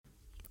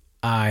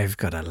I've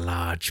got a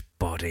large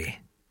body.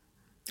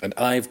 And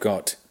I've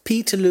got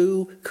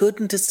Peterloo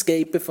couldn't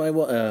escape if I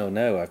want. Oh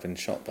no, I've been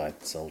shot by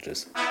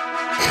soldiers.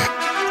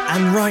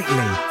 And rightly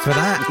for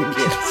that.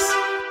 Yes.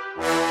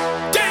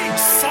 Date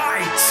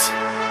Fight!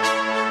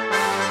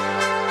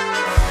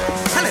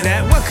 Hello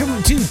there,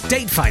 welcome to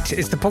Date Fight.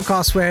 It's the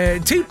podcast where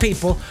two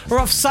people are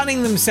off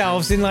sunning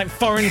themselves in like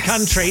foreign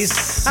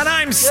countries, and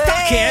I'm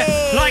stuck here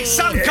like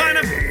some kind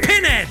of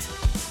pinhead.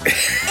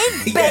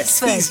 In Yes,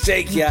 Bedford. he's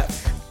Jake Yap.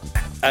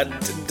 And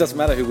it doesn't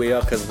matter who we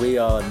are because we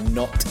are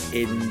not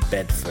in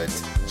Bedford.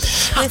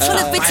 We're full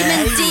of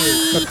vitamin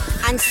D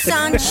and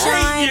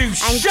sunshine you. and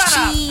Shut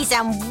up. cheese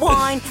and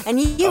wine, and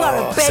you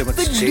are a so Bedford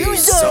much cheese,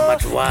 loser. so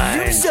much wine.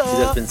 Loser. It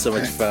has been so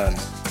much fun.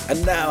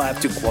 And now I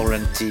have to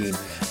quarantine.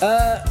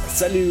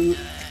 Salut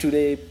tout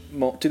le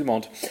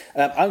monde.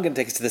 I'm going to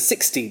take us to the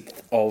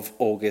 16th of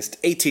August,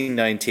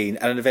 1819,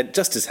 and an event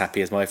just as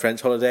happy as my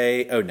French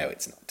holiday. Oh, no,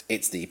 it's not.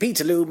 It's the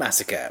Peterloo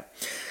Massacre.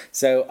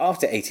 So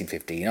after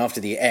 1815,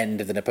 after the end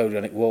of the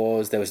Napoleonic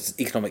Wars, there was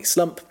an economic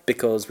slump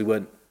because we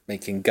weren't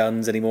making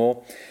guns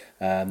anymore.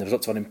 There was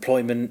lots of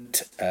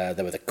unemployment. There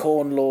were the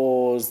Corn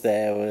Laws.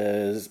 There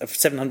was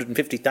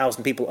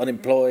 750,000 people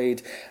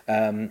unemployed.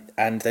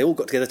 And they all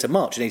got together to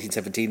march in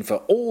 1817 for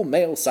all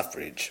male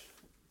suffrage.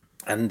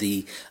 And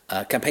the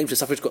campaign for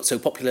suffrage got so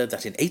popular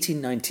that in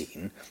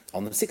 1819,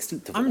 on the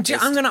 16th of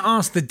August... I'm going to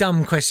ask the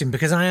dumb question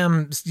because I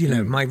am,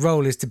 my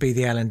role is to be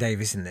the Ellen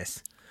Davis in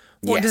this.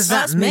 What Yes. does that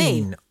That's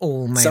me. mean,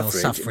 all male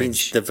suffrage? It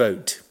means the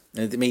vote.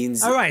 It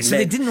means... All right, so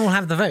they didn't all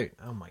have the vote.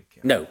 Oh, my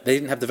God. No, they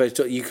didn't have the vote.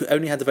 You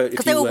only had the vote if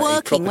 'Cause you they were were working,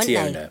 a property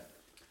weren't they? owner.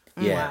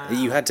 Yeah,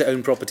 you had to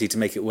own property to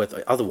make it worth.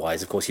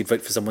 Otherwise, of course, you'd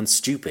vote for someone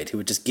stupid who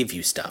would just give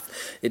you stuff.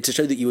 To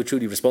show that you were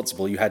truly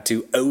responsible, you had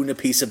to own a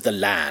piece of the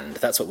land.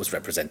 That's what was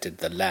represented,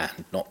 the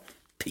land, not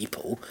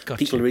people. Gotcha.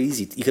 People are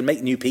easy. You can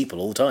make new people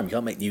all the time. You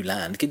can't make new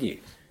land, can you?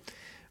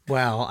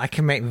 Well, I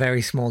can make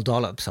very small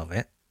dollops of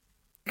it.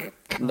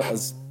 Not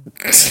as...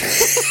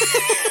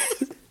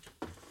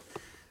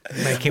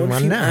 Making What if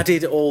one you now.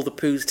 added all the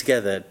poos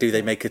together, do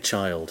they make a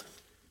child?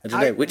 I don't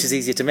know. Which is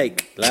easier to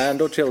make,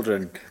 land or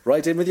children?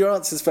 Write in with your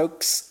answers,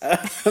 folks. So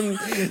on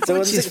Which the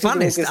is 16th of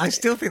funny. August- I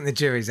still think the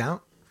jury's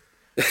out.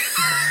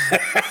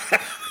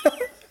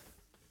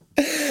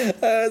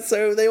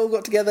 So they all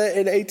got together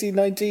in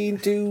 1819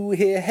 to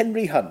hear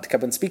Henry Hunt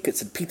come and speak at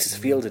St Peter's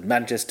Field in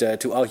Manchester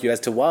to argue as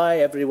to why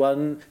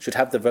everyone should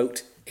have the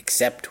vote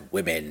except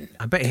women.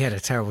 I bet he had a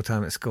terrible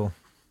time at school.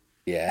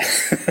 Yeah.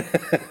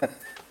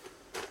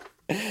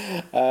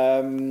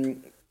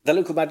 The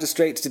local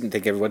magistrates didn't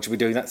think everyone should be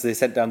doing that, so they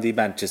sent down the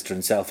Manchester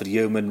and Salford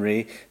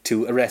Yeomanry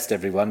to arrest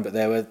everyone, but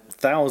there were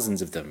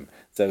thousands of them,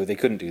 so they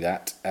couldn't do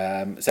that.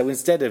 So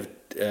instead of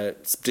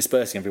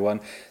dispersing everyone,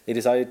 they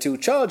decided to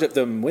charge at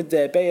them with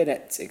their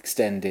bayonets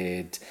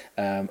extended,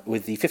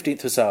 with the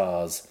 15th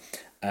Hussars.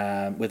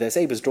 With their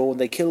sabres drawn,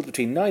 they killed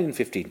between 9 and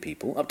 15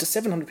 people. Up to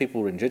 700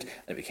 people were injured,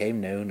 and it became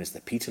known as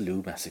the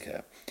Peterloo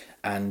Massacre.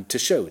 And to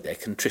show their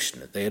contrition,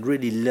 that they had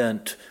really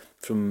learnt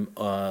from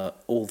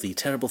all the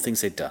terrible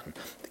things they'd done,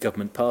 the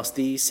government passed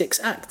the 6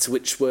 Acts,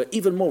 which were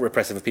even more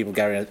repressive of people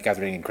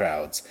gathering in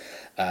crowds.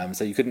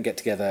 So you couldn't get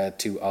together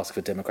to ask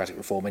for democratic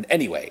reform in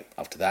any way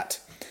after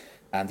that.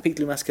 And the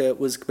Peterloo Massacre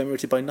was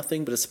commemorated by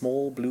nothing but a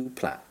small blue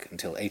plaque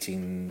until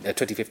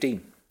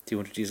 2015,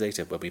 200 years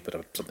later, where we put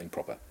up something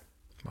proper.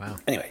 Wow.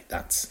 Anyway,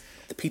 that's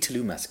the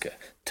Peterloo Massacre,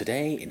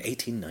 today in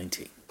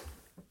 1819.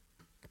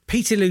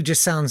 Peterloo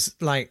just sounds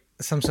like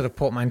some sort of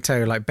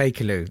portmanteau, like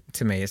Bakerloo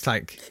to me. It's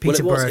like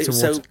Peterborough to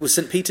So Waterloo. it was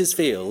St Peter's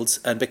Fields,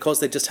 and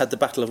because they just had the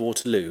Battle of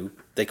Waterloo,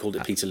 they called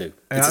it Peterloo. It's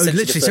Oh, essentially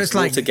literally, the so first it's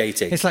like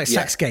watergating. it's like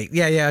Yeah. Saxgate.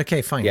 Yeah.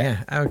 Okay, fine.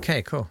 Yeah. Yeah.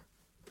 Okay, cool.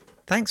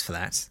 Thanks for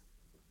that.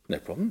 No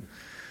problem.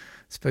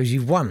 Suppose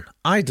you've won.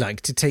 I'd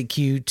like to take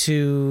you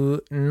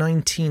to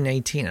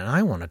 1918, and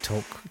I want to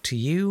talk to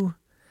you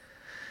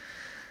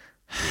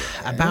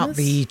about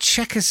the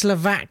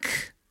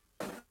Czechoslovak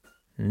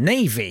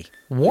Navy.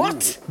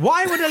 What?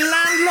 Why would a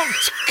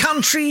landlocked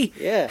country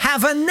Yeah.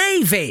 have a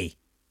navy?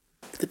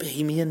 The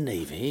Bohemian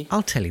Navy.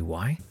 I'll tell you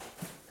why.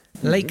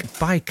 Lake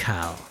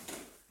Baikal.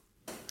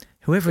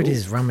 Whoever it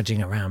is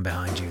rummaging around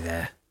behind you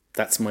there.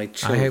 That's my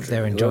children. I hope they're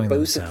who are enjoying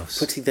both themselves.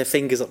 putting their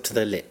fingers up to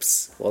their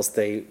lips whilst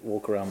they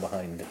walk around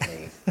behind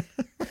me.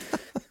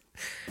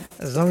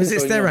 As long as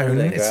it's their Going on own,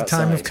 when they it's go a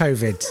time of outside.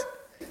 COVID.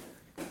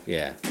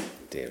 Yeah.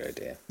 Dear, oh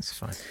dear. It's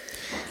fine.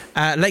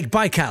 Lake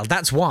Baikal,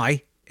 that's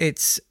why.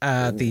 It's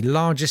the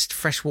largest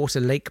freshwater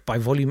lake by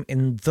volume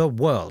in the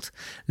world.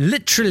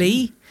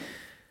 Literally,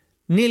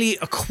 nearly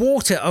a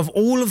quarter of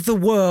all of the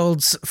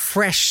world's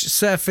fresh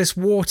surface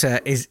water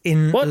is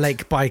in What?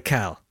 Lake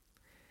Baikal.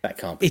 That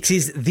can't be. It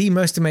is the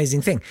most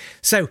amazing thing.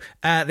 So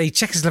the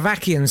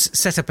Czechoslovakians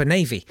set up a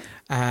navy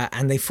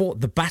and they fought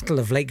the Battle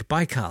of Lake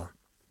Baikal.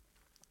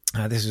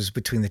 This was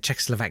between the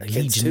Czechoslovak Against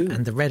Legion who?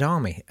 and the Red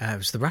Army. It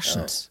was the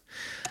Russians.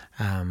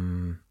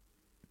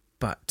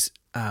 But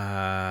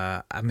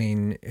I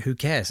mean, who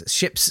cares?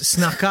 Ships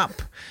snuck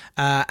up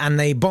and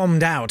they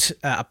bombed out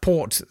a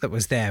port that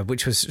was there,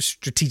 which was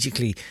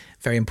strategically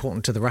very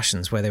important to the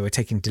Russians, where they were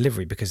taking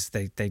delivery because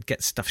they'd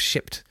get stuff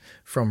shipped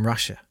from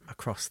Russia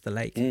across the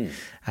lake.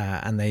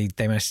 And they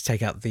managed to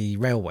take out the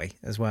railway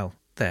as well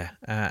there.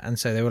 And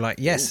so they were like,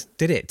 yes,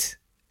 did it.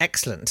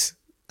 Excellent.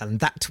 And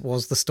that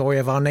was the story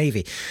of our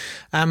Navy.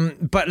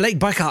 But Lake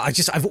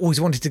Baikal, I've always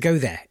wanted to go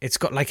there. It's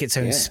got like its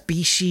own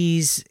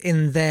species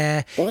in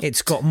there. What?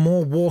 It's got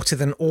more water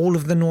than all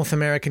of the North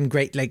American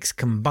Great Lakes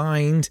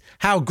combined.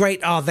 How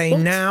great are they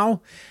now?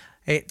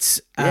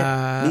 It's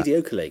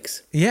mediocre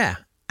lakes. yeah,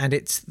 and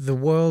it's the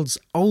world's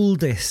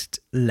oldest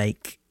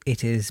lake.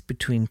 It is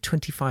between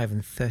 25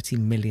 and 30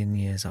 million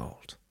years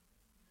old.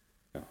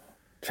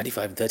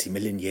 25 and 30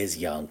 million years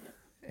young.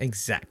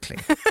 Exactly.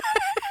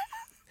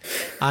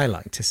 I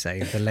like to say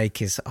the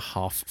lake is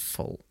half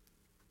full.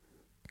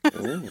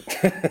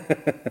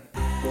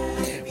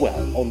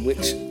 Well, on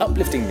which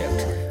uplifting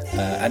note,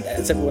 and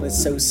as everyone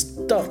is so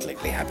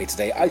startlingly happy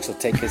today, I shall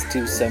take us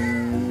to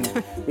some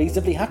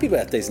reasonably happy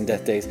birthdays and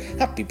death days.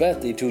 Happy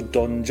birthday to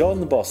Don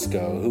John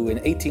Bosco, who in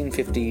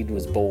 1815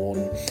 was born.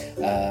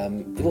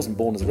 He wasn't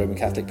born as a Roman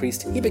Catholic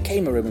priest. He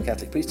became a Roman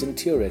Catholic priest in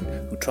Turin,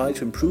 who tried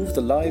to improve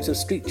the lives of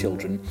street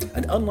children,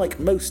 and unlike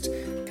most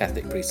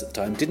Catholic priests at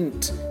the time,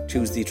 didn't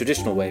choose the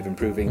traditional way of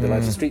improving the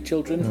lives of street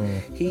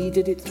children. He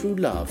did it through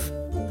love,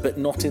 but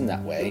not in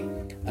that way.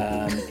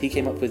 He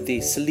came up with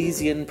the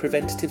Silesian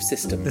preventative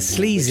system. The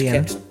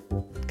Silesian?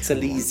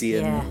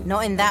 Silesian. Yeah,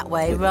 not in that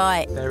way,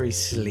 right. Very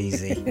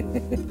sleazy.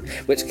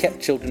 Which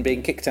kept children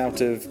being kicked out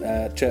of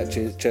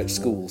church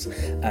schools,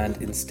 and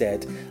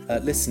instead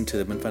listened to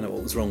them and found out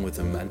what was wrong with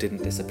them and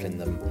didn't discipline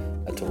them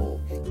at all.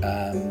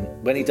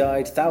 When he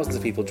died, thousands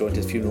of people joined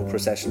his funeral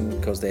procession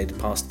because they had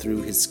passed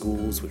through his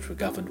schools, which were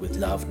governed with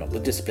love, not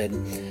with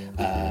discipline.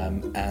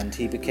 And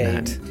he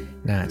became...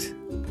 Nat,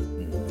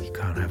 you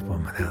can't have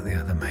one without the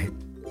other, mate.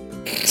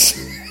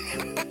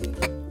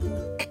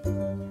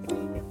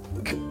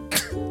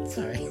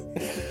 Sorry.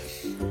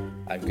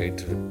 I'm going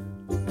to...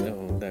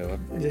 Oh, no.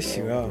 Yes,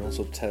 you are. All sorts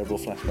of terrible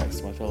flashbacks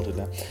to my childhood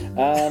now.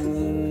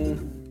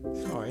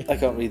 Sorry. I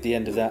can't read the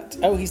end of that.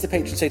 Oh, he's the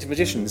patron saint of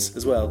magicians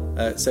as well.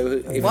 So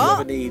if What? you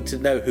ever need to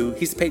know who...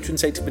 He's the patron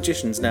saint of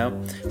magicians now.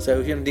 So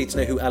if you ever need to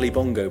know who Ali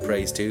Bongo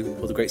prays to,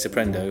 or the great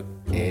soprendo,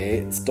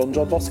 it's Don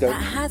John Bosco.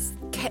 That has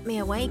kept me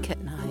awake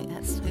at night.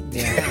 That's so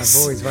Yeah, Yes.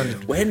 I've always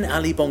wondered, When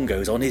Ali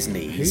Bongo's on his who's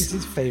knees...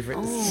 his favourite?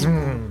 I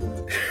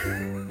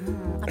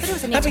thought it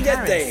was Anita Happy Death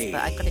Harris, Day.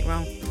 but I got it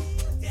wrong.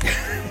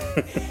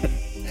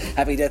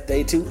 Happy Death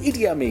Day to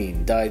Idi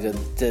Amin, died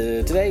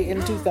today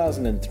in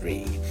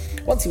 2003.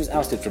 Once he was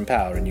ousted from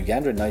power in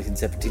Uganda in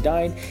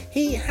 1979,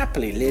 he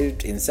happily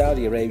lived in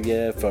Saudi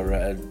Arabia for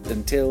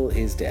until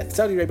his death.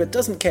 Saudi Arabia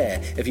doesn't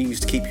care if you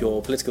used to keep your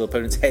political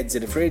opponents' heads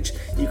in a fridge.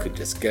 You could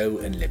just go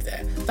and live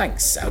there.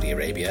 Thanks, Saudi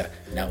Arabia.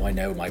 Now I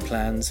know my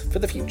plans for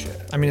the future.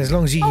 I mean, as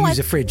long as you use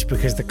a fridge,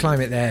 because the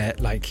climate there,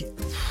 like,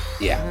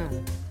 Yeah.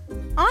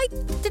 I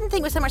didn't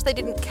think it was so much they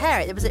didn't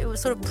care. It was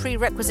sort of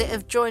prerequisite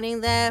of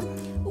joining their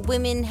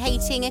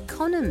women-hating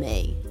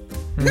economy.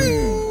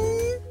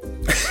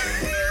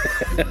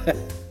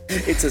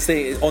 It's a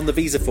thing on the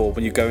visa form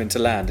when you go into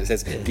land. It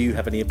says, do you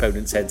have any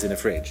opponents' heads in a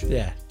fridge?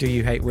 yeah, do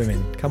you hate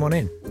women? Come on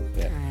in.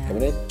 Yeah.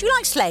 Coming in. Do you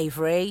like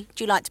slavery?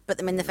 Do you like to put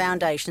them in the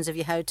foundations of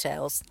your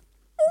hotels?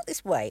 Oh,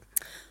 this way.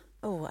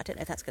 Oh, I don't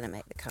know if that's going to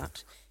make the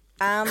cut.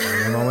 I'm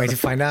on way to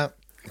find out.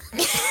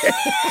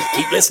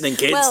 Keep listening,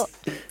 kids. Well,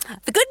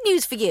 the good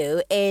news for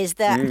you is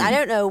that I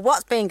don't know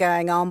what's been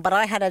going on, but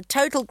I had a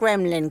total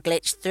gremlin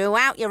glitch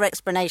throughout your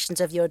explanations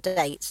of your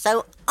dates.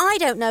 So I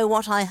don't know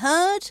what I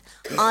heard.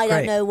 I don't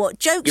Great. know what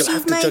jokes You'll have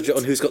you've to made. judge it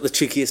on who's got the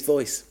cheekiest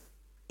voice.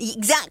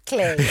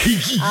 Exactly.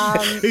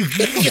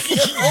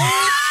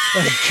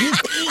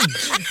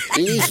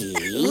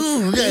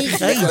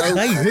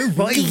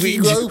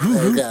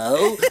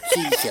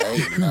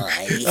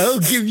 I'll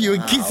give you a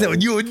kiss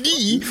on your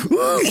knee.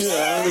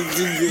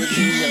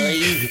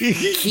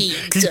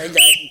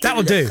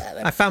 That'll do.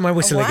 I found my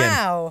whistle again.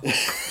 Wow.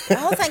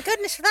 Oh, thank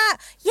goodness for that.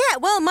 Yeah,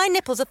 well, my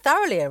nipples are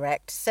thoroughly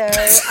erect. So,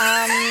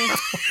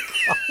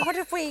 what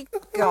have we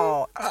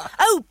got?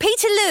 Oh,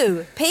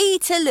 Peterloo.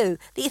 Peterloo.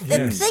 The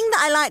Yes. thing that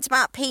I liked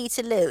about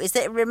Peterloo is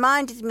that it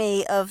reminded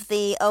me of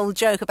the old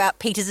joke about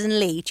Peters and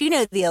Lee. Do you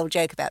know the old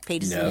joke about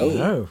Peters and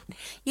Lee? Oh,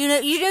 You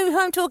know who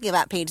I'm talking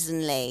about, Peters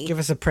and Lee? give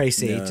us a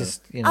précis.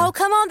 Just, you know. Oh,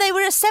 come on. They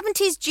were a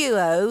 70s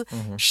duo.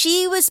 Mm-hmm.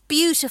 She was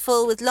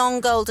beautiful with long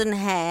golden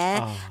hair,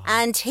 Ah.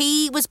 and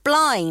he was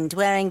blind,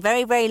 wearing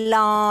very, very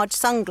large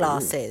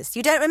sunglasses.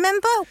 You don't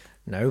remember?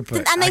 No,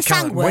 but And they I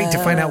can't sang, wait to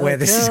find out where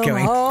this is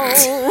going.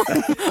 Welcome.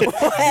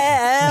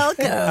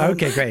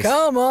 Okay, Grace.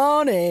 Come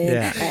on in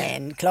Yeah.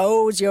 and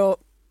close your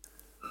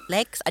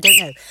legs. I don't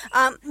know.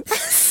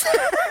 So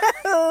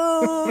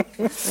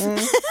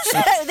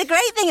the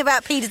great thing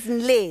about Peters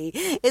and Lee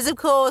is, of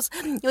course,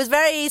 it was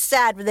very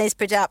sad when they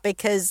split up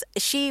because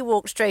she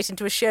walked straight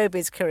into a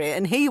showbiz career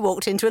and he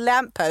walked into a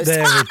lamppost.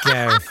 There we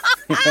go.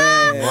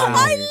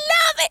 I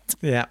love it.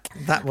 Yeah,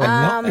 that will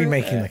not be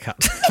making the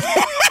cut.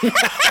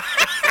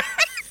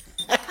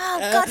 Oh,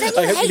 God, don't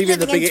I you hope hate you leave in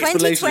the living big in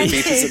explanation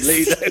 2020s?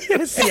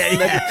 recently.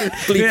 Yeah.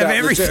 Bleep We have out the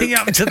everything joke.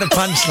 up to the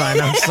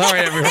punchline. I'm sorry,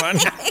 everyone.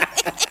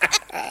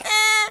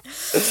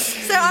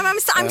 So I'm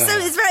so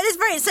it's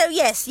very so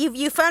yes,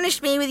 you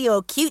furnished me with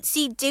your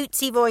cutesy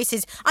dootsy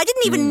voices. I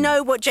didn't even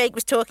know what Jake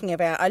was talking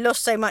about. I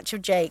lost so much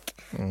of Jake.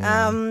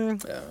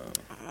 Not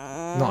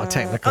a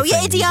technical Oh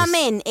yeah, thing, Idi you just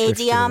Amin. drifted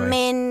Idi away.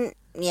 Amin.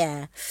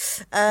 Yeah.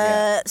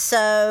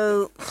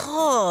 So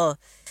well,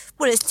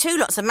 it's two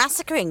lots of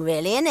massacring,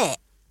 really, isn't it?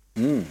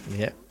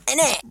 Yeah. Isn't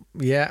it?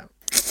 Yeah.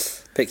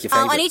 Pick your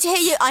favourite. I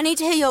need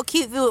to hear your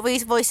cute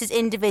voices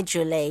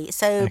individually.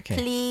 So Okay.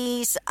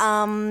 please,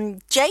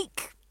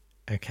 Jake.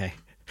 Okay.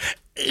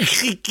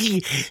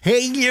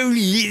 Hello,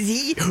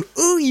 Lizzie.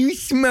 Oh, you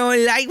smell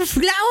like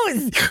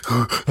flowers.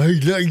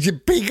 I'd like to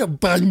pick a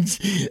bunch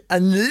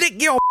and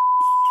lick your.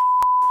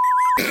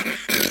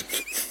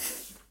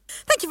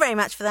 Thank you very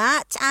much for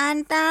that.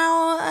 And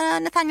now,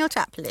 Nathaniel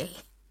Tapley.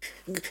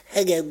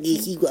 Hello,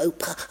 Lizzie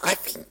Roper. I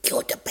think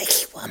you're the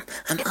best one.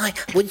 I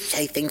would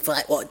say things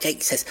like what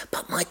Jake says,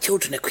 but my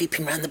children are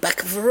creeping round the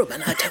back of the room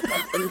and I don't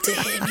want them to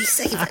hear me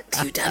say that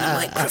to you down a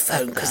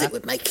microphone because it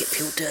would make it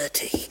feel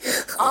dirty.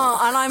 Oh,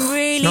 and I'm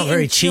really Not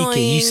very enjoying...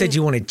 cheeky. You said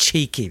you wanted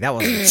cheeky. That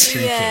wasn't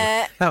cheeky.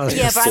 Yeah. That was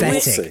Yeah, but I'm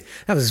pathetic.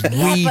 That was but-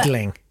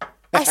 wheedling.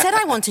 I said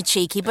I wanted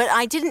cheeky, but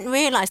I didn't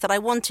realise that I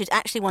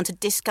actually wanted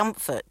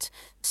discomfort.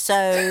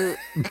 So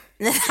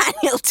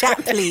Nathaniel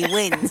Tapley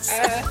wins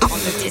on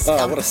the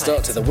discomfort. Oh, what a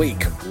start to the week.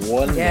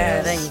 1-0.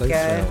 Yeah, there you So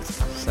go. thrilled.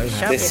 So happy.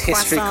 Shove This your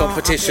history croissant up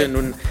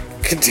competition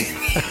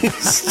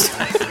continues.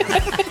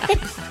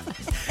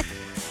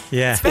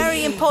 Yeah.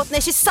 Very important.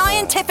 This is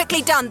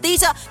scientifically done.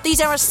 These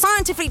are as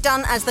scientifically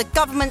done as the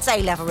government's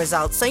A-level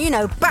results.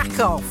 So back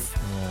off.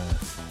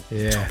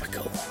 Yeah.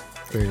 Cool.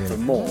 For Brilliant.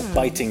 more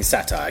biting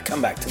satire,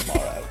 come back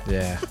tomorrow.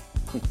 Yeah.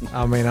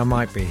 I mean, I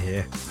might be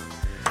here.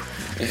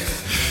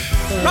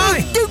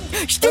 Right.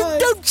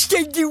 Don't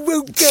say you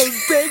won't go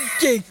back,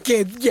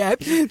 Jacob. Okay,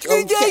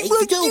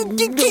 don't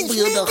be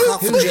on a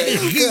half a day.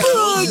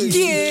 Oh,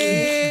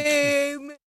 yeah.